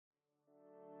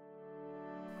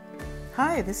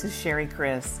Hi, this is Sherry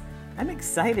Chris. I'm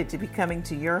excited to be coming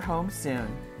to your home soon.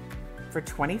 For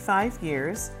 25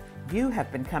 years, you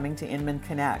have been coming to Inman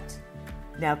Connect.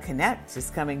 Now Connect is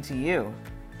coming to you.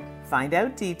 Find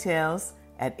out details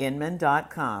at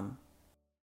inman.com.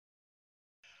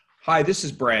 Hi, this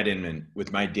is Brad Inman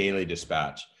with my Daily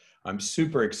Dispatch. I'm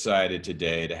super excited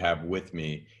today to have with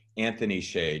me Anthony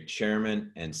Hsieh,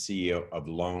 Chairman and CEO of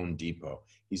loanDepot.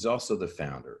 He's also the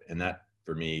founder, and that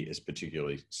for me is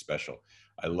particularly special.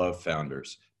 I love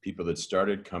founders, people that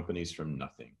started companies from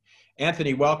nothing.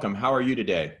 Anthony, welcome. How are you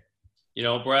today?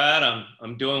 Brad,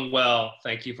 I'm doing well.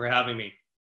 Thank you for having me.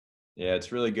 Yeah,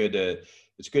 it's really good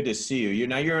to see you.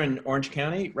 You're in Orange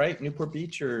County, right? Newport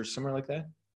Beach or somewhere like that?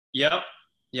 Yep.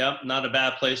 Not a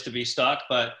bad place to be stuck,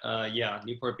 but yeah,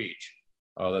 Newport Beach.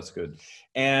 Oh, that's good.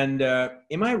 And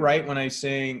am I right when I'm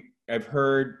saying I've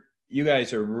heard you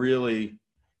guys are really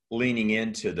leaning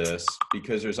into this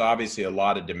because there's obviously a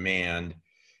lot of demand,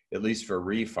 at least for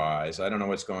refis. I don't know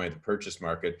what's going on with the purchase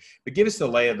market, but give us the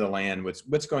lay of the land.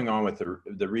 What's going on with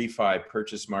the refi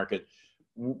purchase market?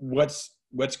 What's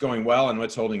going well and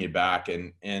what's holding you back?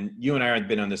 And you and I have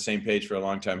been on the same page for a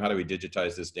long time. How do we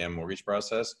digitize this damn mortgage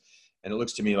process? And it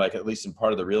looks to me like, at least in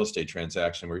part of the real estate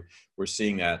transaction, we're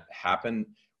seeing that happen.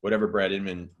 Whatever Brad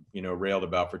Inman, railed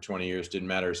about for 20 years didn't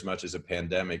matter as much as a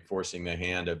pandemic forcing the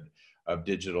hand of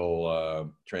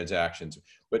digital transactions.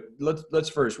 But let's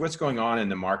first, what's going on in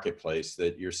the marketplace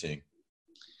that you're seeing?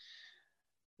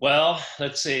 Well,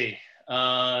 let's see.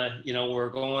 We're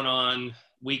going on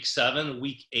week 7,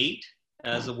 week 8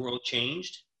 as the world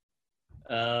changed.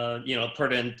 Put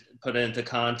into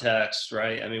context,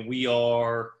 right? I mean, we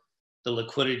are the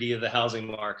liquidity of the housing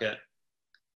market.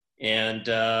 And,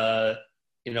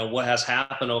 what has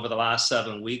happened over the last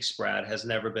 7 weeks, Brad, has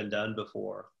never been done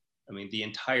before. I mean, the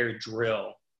entire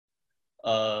drill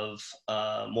of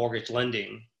mortgage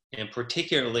lending, and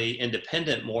particularly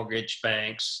independent mortgage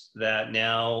banks that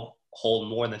now hold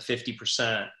more than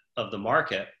 50% of the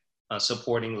market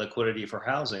supporting liquidity for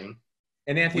housing.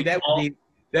 And Anthony,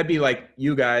 that'd be like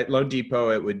you guys,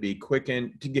 loanDepot. It would be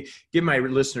Quicken. To give my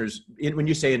listeners, when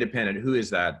you say independent, who is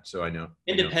that? So I know.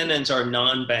 Independents are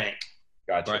non-bank.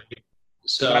 Gotcha. Right?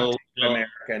 So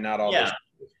America, not all. Yeah.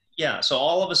 Yeah. So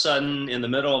all of a sudden, in the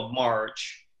middle of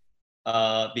March,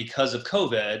 because of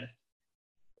COVID,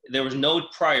 there was no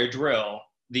prior drill.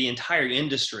 The entire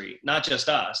industry, not just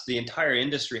us, the entire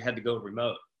industry had to go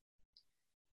remote.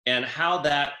 And how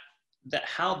that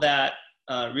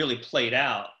really played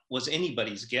out was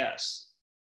anybody's guess.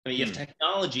 I mean, if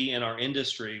technology in our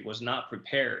industry was not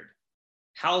prepared,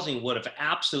 housing would have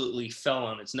absolutely fell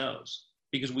on its nose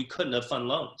because we couldn't have funded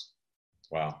loans.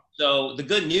 Wow. So the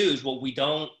good news, what we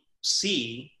don't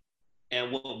see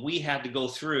and what we had to go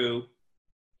through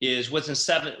is within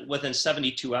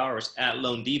 72 hours at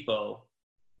loanDepot,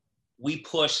 we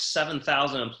pushed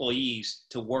 7,000 employees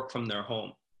to work from their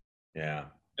home. Yeah.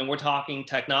 And we're talking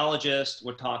technologists,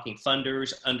 we're talking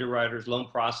funders, underwriters, loan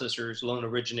processors, loan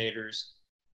originators.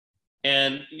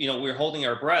 And, we're holding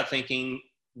our breath thinking,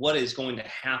 what is going to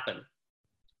happen?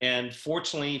 And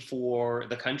fortunately for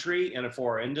the country and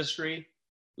for our industry,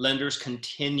 lenders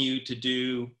continue to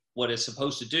do what it's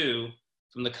supposed to do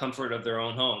from the comfort of their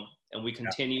own home. And we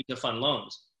continue to fund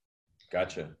loans.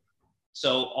 Gotcha.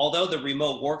 So although the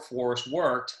remote workforce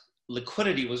worked,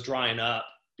 liquidity was drying up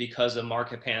because of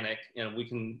market panic. And we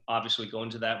can obviously go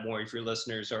into that more if your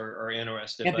listeners are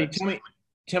interested. Anthony,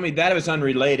 tell me that was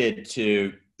unrelated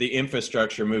to the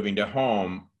infrastructure moving to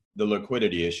home, the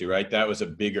liquidity issue, right? That was a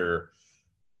bigger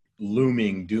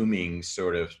looming, dooming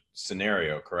sort of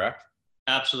scenario, correct?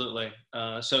 Absolutely.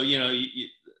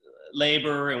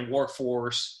 Labor and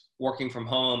workforce working from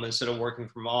home instead of working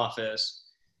from office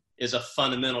is a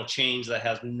fundamental change that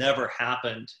has never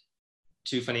happened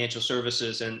to financial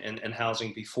services and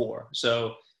housing before.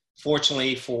 So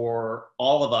fortunately for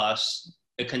all of us,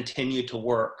 it continued to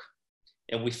work.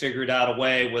 And we figured out a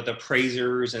way with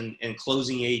appraisers and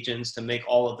closing agents to make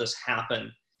all of this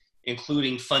happen,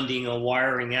 including funding and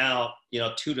wiring out,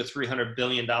 $200 to $300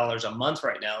 billion a month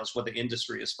right now is what the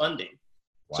industry is funding.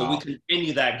 Wow. So we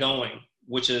continue that going,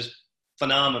 which is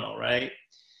phenomenal, right?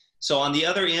 So on the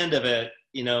other end of it,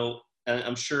 and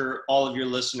I'm sure all of your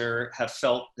listeners have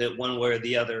felt that one way or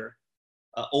the other,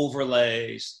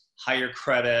 overlays, higher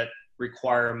credit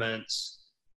requirements,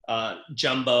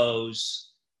 jumbos,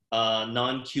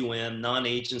 non-QM,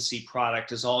 non-agency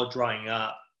product is all drying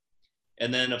up.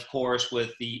 And then, of course,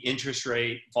 with the interest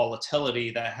rate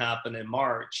volatility that happened in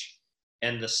March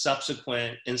and the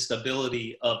subsequent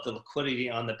instability of the liquidity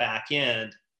on the back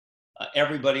end,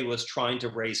 everybody was trying to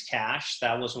raise cash.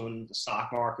 That was when the stock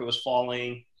market was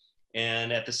falling.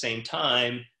 And at the same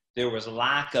time, there was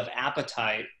lack of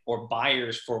appetite or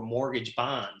buyers for mortgage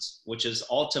bonds, which is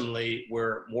ultimately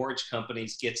where mortgage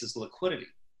companies gets its liquidity.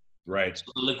 Right. So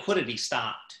the liquidity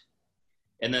stopped.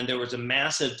 And then there was a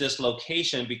massive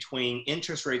dislocation between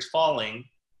interest rates falling,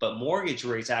 but mortgage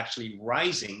rates actually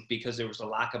rising because there was a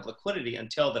lack of liquidity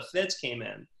until the Feds came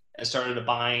in and started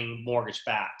buying mortgage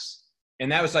backs.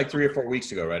 And that was like 3 or 4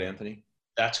 weeks ago, right, Anthony?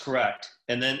 That's correct.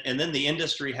 And then the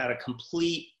industry had a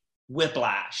complete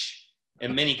whiplash,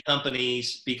 and many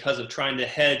companies, because of trying to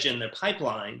hedge in their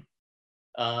pipeline,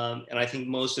 and I think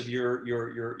most of your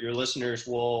listeners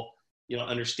will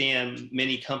understand,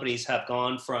 many companies have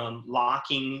gone from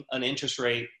locking an interest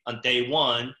rate on day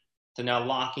one to now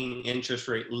locking interest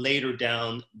rate later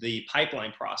down the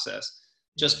pipeline process,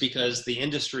 just because the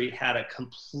industry had a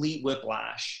complete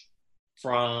whiplash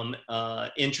from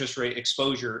interest rate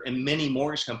exposure, and many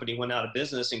mortgage companies went out of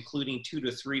business, including 2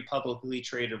 to 3 publicly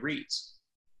traded REITs.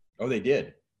 Oh, they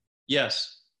did?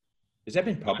 Yes. Has that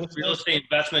been public? Real estate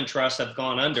investment trusts have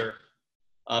gone under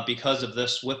because of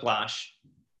this whiplash.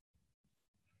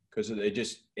 Because they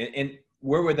just, and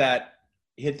where would that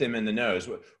hit them in the nose?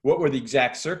 What were the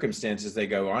exact circumstances they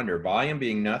go under? Volume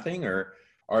being nothing, or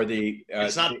are the?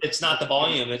 It's not the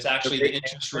volume. It's actually the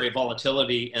interest rate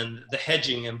volatility and the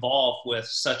hedging involved with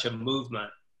such a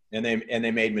movement. And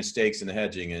they made mistakes in the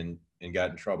hedging and got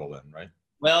in trouble then, right?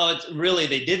 Well, it's really,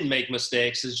 they didn't make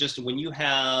mistakes. It's just when you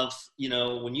have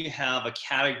a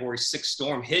Category 6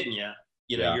 storm hitting you,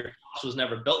 your house was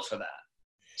never built for that.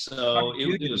 So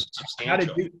it was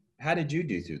substantial. How did you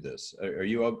do through this? Are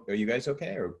you guys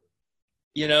okay? Or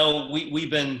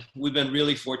we've been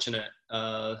really fortunate.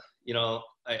 I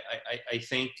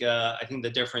think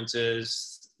the difference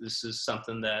is this is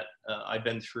something that I've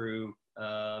been through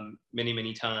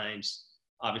many times.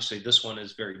 Obviously, this one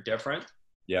is very different.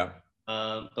 Yeah.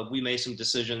 But we made some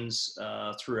decisions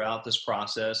throughout this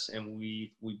process, and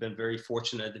we've been very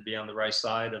fortunate to be on the right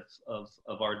side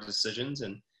of our decisions.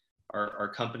 And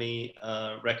our company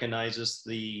recognizes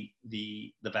the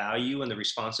value and the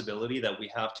responsibility that we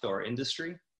have to our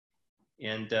industry,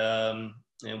 and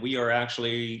we are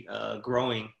actually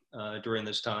growing during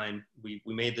this time. We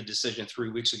made the decision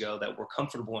 3 weeks ago that we're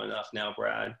comfortable enough now,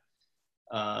 Brad,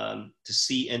 to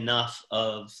see enough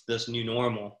of this new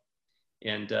normal.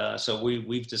 And so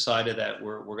we've decided that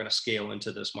we're going to scale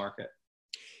into this market.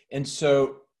 And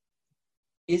so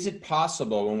is it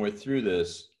possible when we're through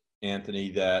this,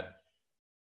 Anthony, that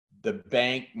the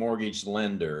bank mortgage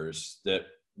lenders that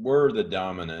were the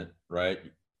dominant, right?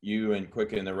 You and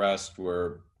Quicken and the rest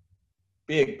were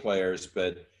big players,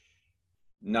 but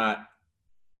not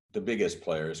the biggest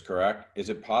players, correct? Is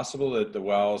it possible that the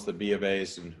Wells, the B of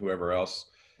A's, and whoever else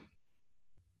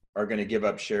are going to give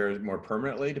up shares more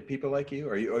permanently to people like you?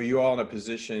 Are you all in a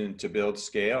position to build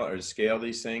scale or to scale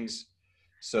these things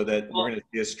so that we're going to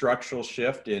see a structural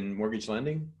shift in mortgage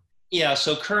lending? Yeah,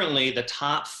 so currently the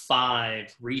top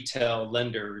 5 retail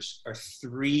lenders are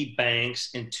 3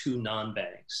 banks and 2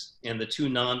 non-banks. And the 2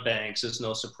 non-banks, is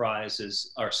no surprise,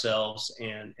 is ourselves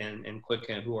and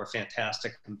Quicken, who are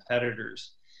fantastic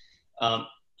competitors.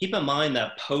 Keep in mind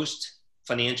that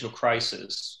post-financial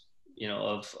crisis,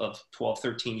 of 12,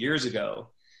 13 years ago,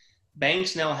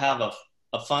 banks now have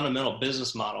a fundamental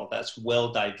business model that's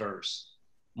well diverse.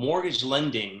 Mortgage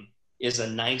lending is a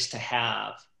nice to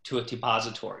have to a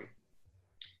depository.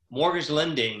 Mortgage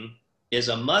lending is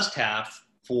a must-have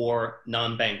for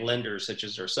non-bank lenders such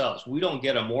as ourselves. We don't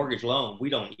get a mortgage loan, we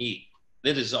don't eat.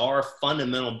 That is our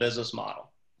fundamental business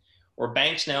model. Where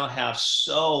banks now have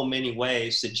so many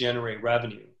ways to generate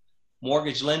revenue.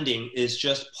 Mortgage lending is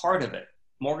just part of it.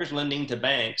 Mortgage lending to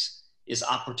banks is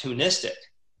opportunistic.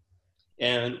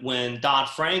 And when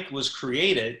Dodd-Frank was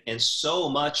created and so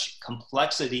much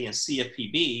complexity in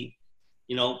CFPB,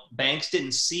 banks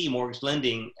didn't see mortgage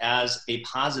lending as a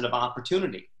positive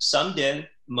opportunity. Some did,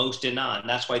 most did not. And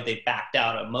that's why they backed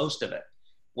out of most of it.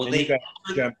 Well, and they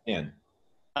jumped in.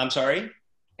 I'm sorry?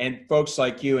 And folks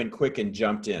like you and Quicken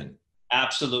jumped in.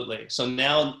 Absolutely. So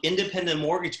now independent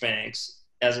mortgage banks,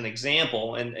 as an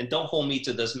example, and don't hold me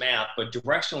to this math, but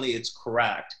directionally it's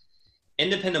correct.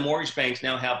 Independent mortgage banks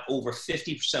now have over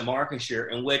 50% market share,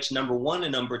 in which number 1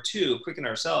 and number 2, Quicken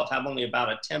ourselves, have only about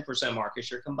a 10% market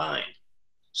share combined.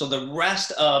 So the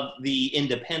rest of the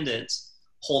independents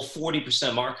hold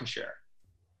 40% market share.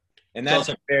 And that's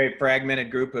a very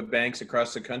fragmented group of banks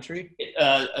across the country?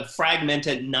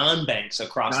 Fragmented non-banks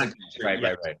across the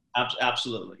country. Right.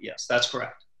 Absolutely, yes, that's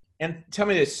correct. And tell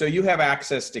me this, so you have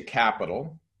access to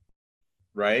capital,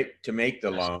 right, to make the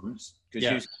loans,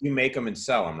 because you make them and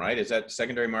sell them, right? Is that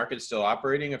secondary market still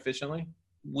operating efficiently?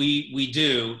 We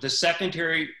do. The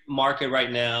secondary market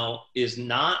right now is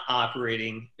not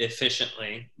operating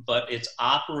efficiently, but it's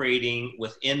operating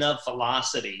with enough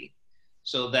velocity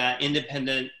so that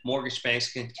independent mortgage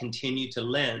banks can continue to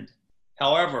lend.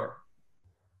 However,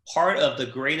 part of the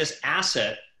greatest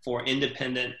asset for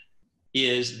independent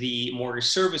is the mortgage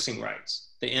servicing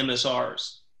rights, the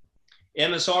MSRs.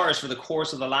 MSRs for the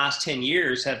course of the last 10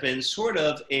 years have been sort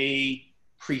of a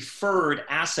preferred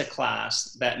asset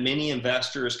class that many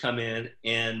investors come in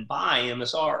and buy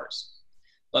MSRs.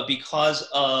 But because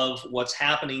of what's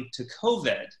happening to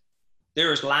COVID,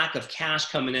 there is lack of cash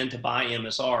coming in to buy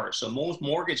MSRs. So most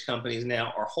mortgage companies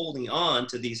now are holding on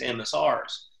to these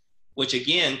MSRs, which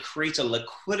again creates a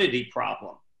liquidity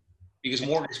problem because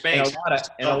mortgage banks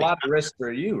and a lot of risk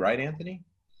for you, right, Anthony?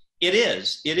 It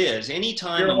is.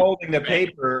 Anytime you're holding the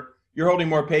paper, you're holding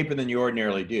more paper than you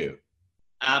ordinarily do.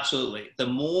 Absolutely. The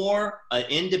more an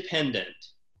independent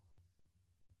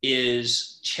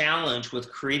is challenged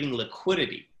with creating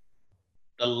liquidity,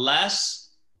 the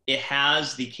less it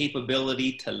has the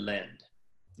capability to lend.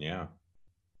 Yeah.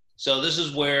 So this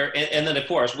is where, and then of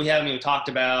course, we haven't even talked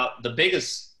about the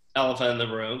biggest elephant in the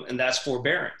room, and that's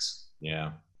forbearance.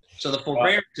 Yeah. So the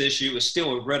forbearance issue is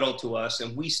still a riddle to us,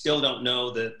 and we still don't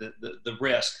know the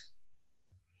risk.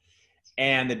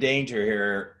 And the danger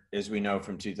here, as we know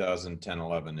from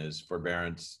 2010-11, is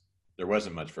forbearance. There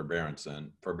wasn't much forbearance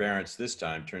then. Forbearance this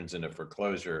time turns into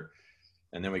foreclosure,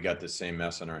 and then we got the same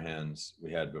mess on our hands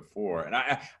we had before. And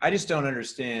I just don't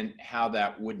understand how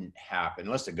that wouldn't happen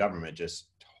unless the government just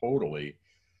totally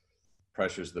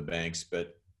pressures the banks.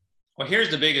 But well, here's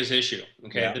the biggest issue.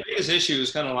 Okay, yeah. The biggest issue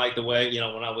is kind of like the way,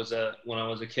 when I was a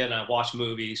kid and I watched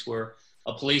movies where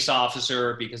a police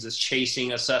officer, because it's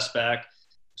chasing a suspect,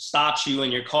 stops you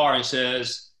in your car and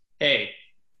says, "Hey,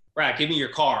 Brad, give me your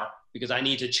car because I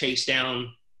need to chase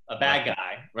down a bad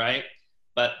guy," right?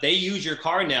 But they use your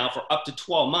car now for up to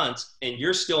 12 months, and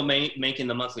you're still making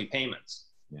the monthly payments.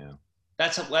 Yeah,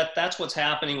 that's what's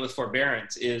happening with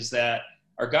forbearance. Is that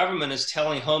our government is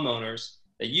telling homeowners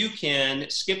that you can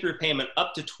skip your payment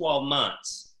up to 12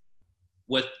 months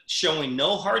with showing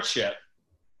no hardship.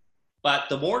 But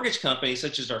the mortgage companies,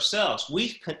 such as ourselves,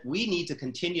 we need to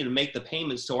continue to make the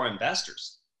payments to our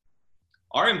investors.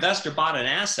 Our investor bought an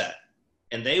asset,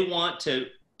 and they want to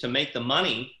make the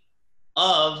money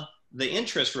of the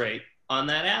interest rate on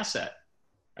that asset.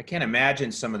 I can't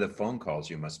imagine some of the phone calls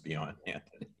you must be on,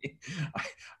 Anthony.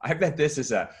 I bet this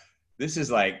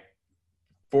is like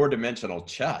 4-dimensional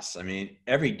chess. I mean,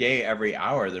 every day, every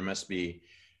hour, there must be,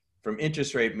 from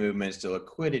interest rate movements to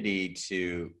liquidity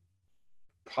to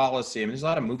policy. I mean, there's a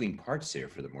lot of moving parts here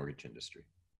for the mortgage industry.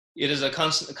 It is a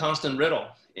constant riddle,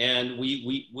 and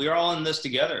we're all in this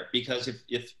together, because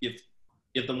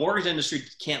if the mortgage industry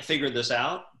can't figure this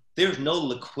out, there's no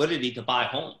liquidity to buy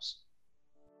homes.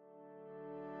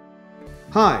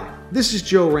 Hi, this is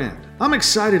Joe Rand. I'm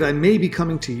excited I may be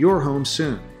coming to your home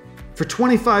soon. For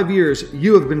 25 years,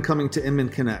 you have been coming to Inman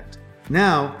Connect.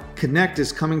 Now, Connect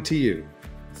is coming to you.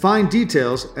 Find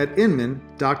details at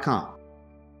inman.com.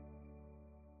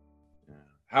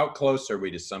 How close are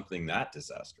we to something that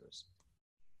disastrous?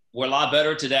 We're a lot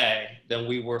better today than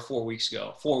we were 4 weeks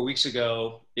ago. 4 weeks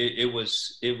ago, it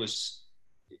was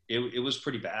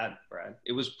pretty bad, Brad.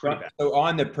 It was pretty bad. So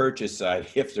on the purchase side,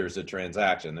 if there's a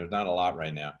transaction, there's not a lot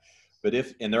right now, but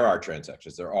and there are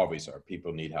transactions, there always are.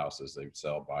 People need houses, they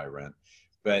sell, buy, rent.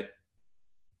 But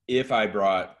if I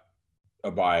brought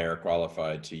a buyer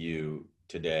qualified to you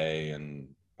today in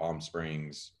Palm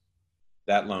Springs,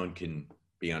 that loan can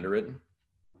be underwritten?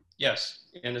 Yes,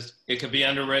 and it could be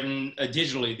underwritten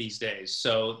digitally these days.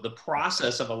 So the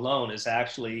process of a loan is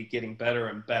actually getting better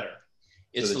and better.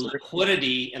 It's the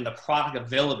liquidity and the product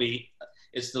availability.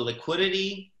 It's the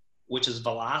liquidity, which is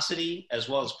velocity, as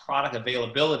well as product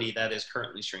availability, that is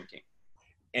currently shrinking.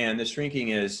 And the shrinking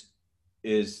is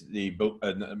the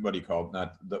what do you call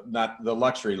it? Not the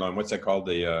luxury loan. What's that called?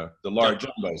 The large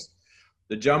jumbos.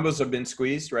 The jumbos have been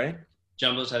squeezed, right?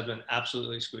 Jumbos have been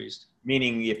absolutely squeezed.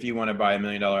 Meaning, if you want to buy $1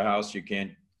 million house, you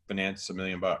can't finance $1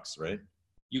 million, right?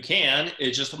 You can.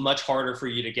 It's just much harder for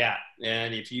you to get.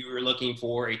 And if you were looking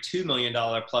for a $2 million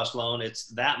plus loan, it's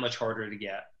that much harder to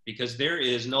get, because there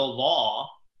is no law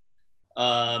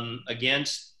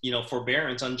against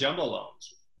forbearance on jumbo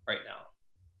loans right now.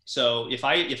 So if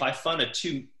I fund a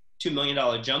 $2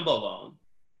 million jumbo loan,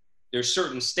 there's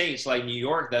certain states like New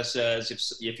York that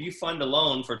says if you fund a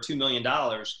loan for $2 million,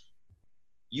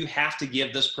 you have to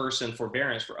give this person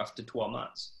forbearance for up to 12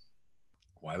 months.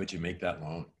 Why would you make that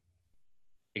loan?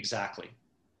 Exactly.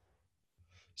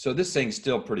 So this thing's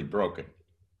still pretty broken.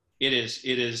 It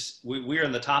is. We're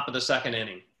in the top of the second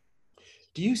inning.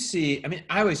 Do you see, I mean,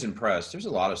 I was impressed. There's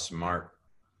a lot of smart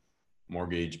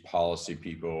mortgage policy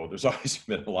people. There's always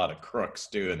been a lot of crooks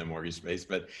too in the mortgage space,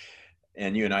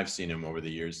 and you and I've seen them over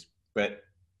the years, but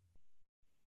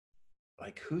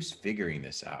like, who's figuring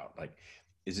this out? Like,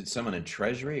 is it someone in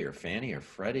Treasury or Fannie or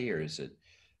Freddie, or is it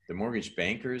the mortgage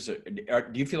bankers?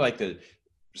 Do you feel like the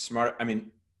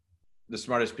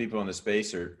smartest people in the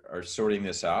space are sorting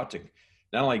this out to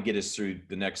not only get us through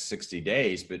the next 60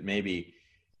 days, but maybe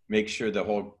make sure the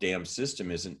whole damn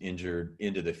system isn't injured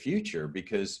into the future?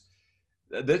 Because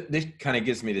this kind of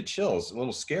gives me the chills. A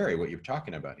little scary what you're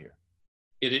talking about here.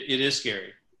 It is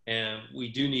scary, and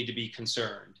we do need to be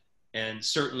concerned. And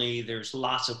certainly there's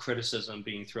lots of criticism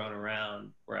being thrown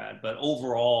around, Brad, but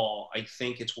overall, I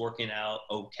think it's working out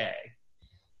okay.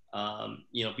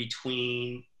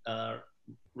 Between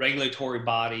regulatory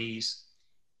bodies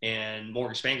and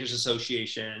Mortgage Bankers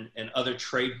Association and other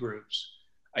trade groups,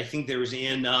 I think there is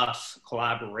enough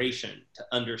collaboration to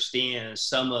understand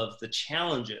some of the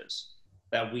challenges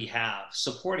that we have.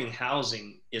 Supporting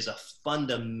housing is a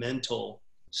fundamental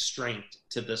strength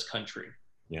to this country.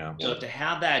 Yeah. So to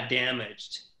have that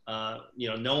damaged,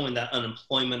 knowing that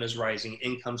unemployment is rising,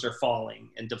 incomes are falling,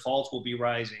 and defaults will be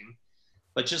rising,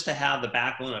 but just to have the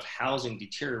backbone of housing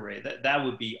deteriorate, that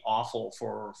would be awful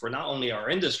for not only our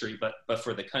industry, but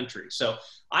for the country. So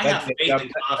I have faith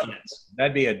and confidence.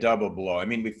 That'd be a double blow. I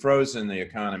mean, we've frozen the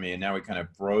economy, and now we kind of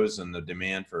frozen the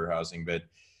demand for housing, but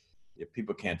if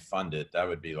people can't fund it, that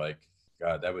would be like,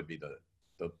 God, that would be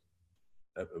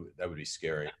that would be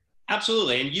scary.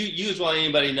 Absolutely. And you as well as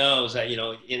anybody knows that,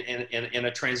 in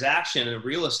a transaction in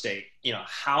real estate,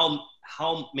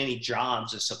 how many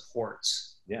jobs it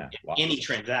supports any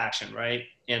transaction, right?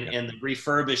 And the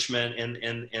refurbishment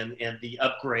and the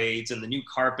upgrades and the new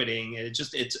carpeting, and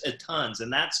it's tons,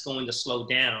 and that's going to slow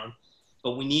down,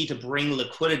 but we need to bring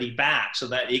liquidity back so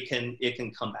that it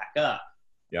can come back up.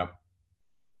 Yeah,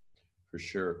 for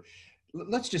sure.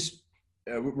 Let's just,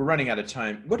 we're running out of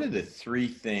time. What are the three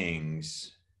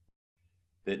things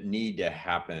that need to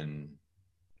happen?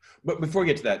 But before we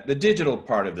get to that, the digital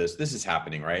part of this is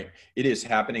happening, right? It is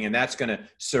happening, and that's going to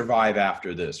survive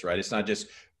after this, right? It's not just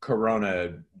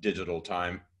Corona digital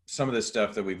time. Some of the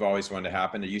stuff that we've always wanted to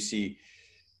happen, do you see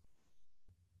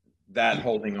that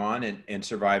holding on and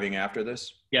surviving after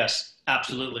this? Yes,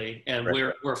 absolutely. And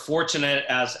right. we're fortunate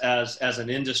as an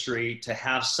industry to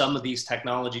have some of these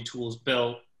technology tools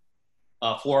built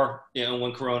for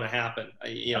when Corona happened.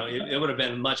 It would have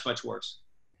been much, much worse.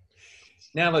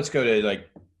 Now let's go to, like,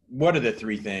 what are the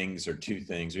three things or two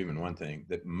things or even one thing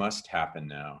that must happen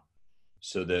now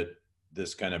so that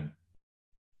this kind of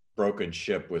broken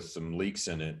ship with some leaks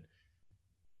in it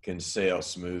can sail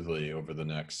smoothly over the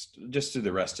next, just through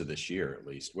the rest of this year at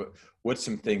least? What's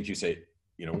some things you say,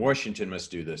 Washington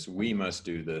must do this, we must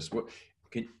do this?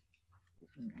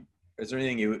 Is there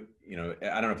anything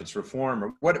I don't know if it's reform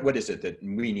or what is it that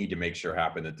we need to make sure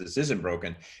happen, that this isn't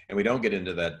broken and we don't get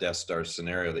into that Death Star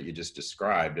scenario that you just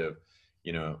described of,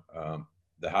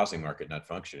 the housing market not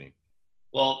functioning?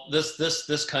 Well,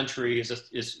 this country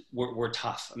we're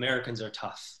tough. Americans are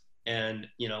tough, and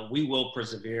we will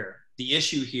persevere. The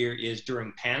issue here is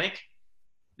during panic,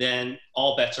 then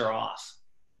all bets are off.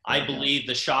 I believe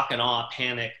the shock and awe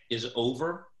panic is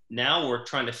over. Now we're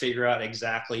trying to figure out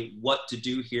exactly what to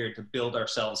do here to build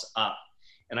ourselves up.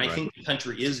 And I think the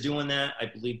country is doing that. I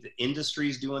believe the industry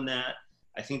is doing that.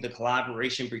 I think the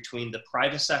collaboration between the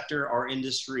private sector, our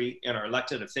industry, and our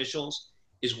elected officials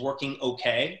is working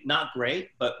okay. Not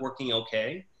great, but working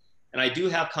okay. And I do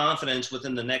have confidence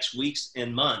within the next weeks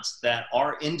and months that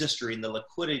our industry and the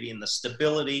liquidity and the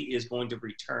stability is going to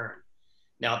return.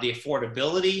 Now, the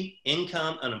affordability,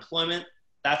 income, unemployment,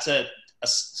 that's a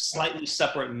slightly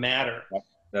separate matter.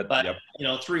 But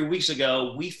 3 weeks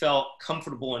ago, we felt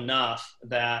comfortable enough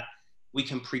that we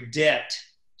can predict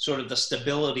sort of the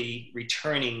stability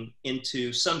returning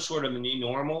into some sort of a new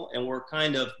normal, and we're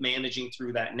kind of managing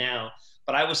through that now.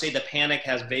 But I would say the panic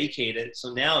has vacated,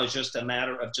 so now it's just a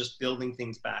matter of just building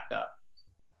things back up.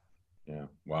 Yeah,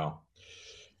 wow.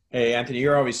 Hey, Anthony,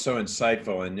 you're always so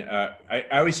insightful, and I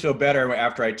always feel better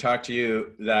after I talk to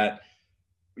you that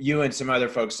you and some other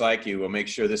folks like you will make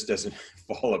sure this doesn't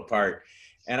fall apart.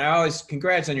 And I always,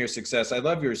 congrats on your success. I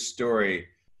love your story.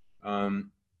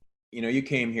 You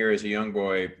came here as a young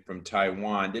boy from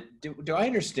Taiwan. Do I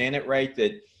understand it right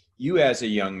that you as a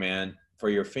young man for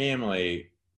your family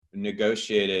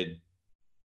negotiated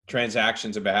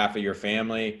transactions on behalf of your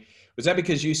family? Was that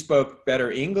because you spoke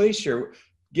better English, or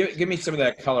give me some of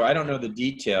that color? I don't know the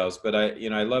details, but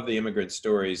I love the immigrant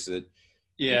stories that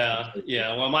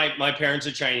Yeah. Well, my parents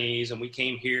are Chinese, and we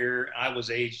came here. I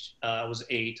was 8.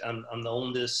 I'm the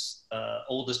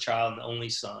oldest child and the only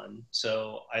son.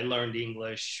 So I learned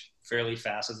English fairly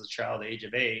fast as a child, at the age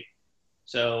of 8.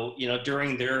 So,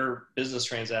 during their business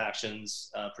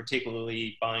transactions,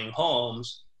 particularly buying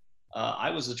homes, I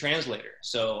was the translator.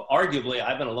 So arguably,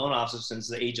 I've been a loan officer since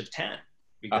the age of 10,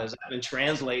 because I've been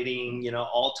translating,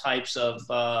 all types of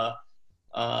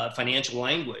financial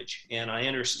language. And I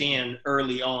understand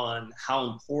early on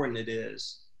how important it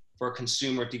is for a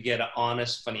consumer to get an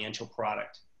honest financial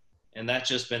product. And that's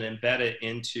just been embedded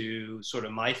into sort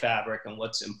of my fabric and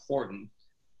what's important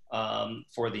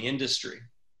for the industry.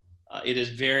 It is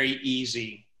very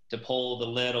easy to pull the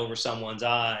lid over someone's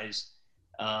eyes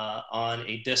on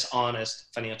a dishonest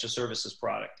financial services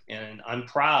product. And I'm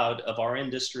proud of our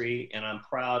industry, and I'm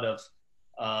proud of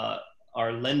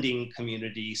our lending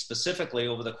community, specifically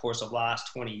over the course of the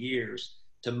last 20 years,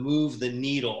 to move the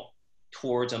needle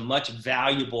towards a much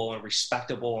valuable and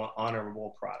respectable and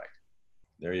honorable product.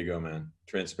 There you go, man.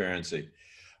 Transparency.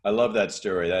 I love that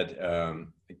story. That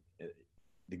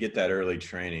to get that early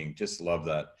training, just love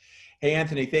that. Hey,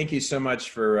 Anthony, thank you so much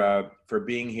for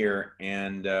being here,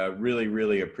 and really,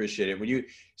 really appreciate it. Will you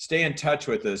stay in touch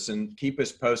with us and keep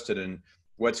us posted on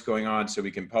what's going on so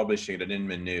we can publish it at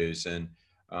Inman News? And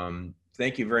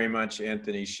thank you very much,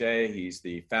 Anthony Shea. He's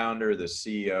the founder, the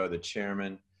CEO, the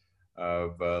chairman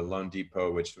of Loan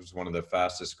Depot, which was one of the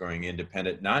fastest growing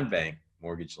independent non-bank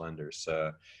mortgage lenders.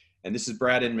 And this is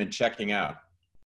Brad Inman checking out.